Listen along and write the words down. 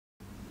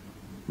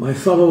My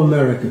fellow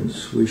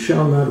Americans, we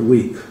shall not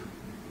weep,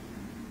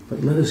 but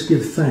let us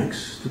give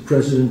thanks to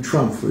President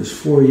Trump for his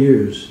 4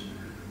 years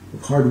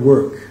of hard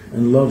work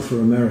and love for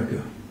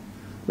America.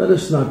 Let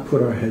us not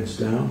put our heads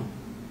down.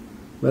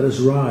 Let us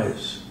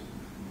rise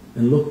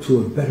and look to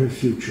a better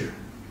future.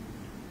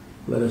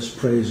 Let us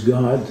praise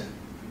God.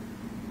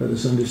 Let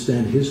us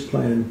understand His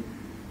plan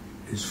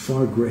is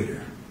far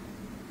greater.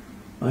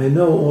 I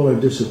know all are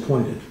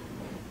disappointed,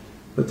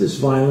 but this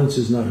violence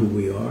is not who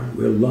we are.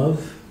 We're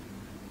love,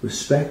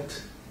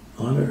 respect,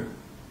 honor.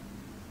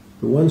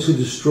 The ones who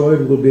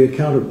destroyed will be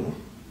accountable,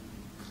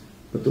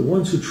 but the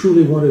ones who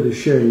truly wanted to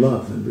share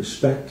love and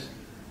respect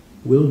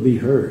will be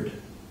heard.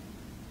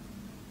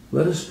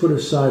 Let us put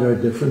aside our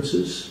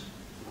differences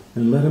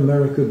and let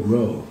America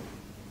grow.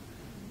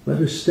 Let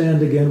her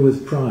stand again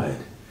with pride,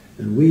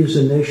 and we as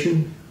a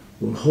nation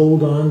will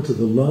hold on to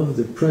the love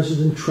that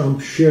President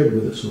Trump shared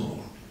with us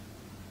all.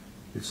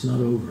 It's not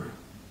over.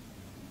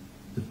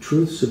 The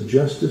truths of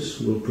justice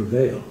will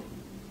prevail,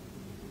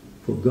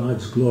 for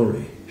God's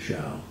glory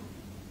shall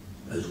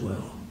as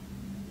well.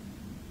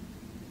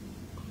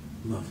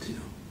 Love to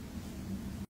you.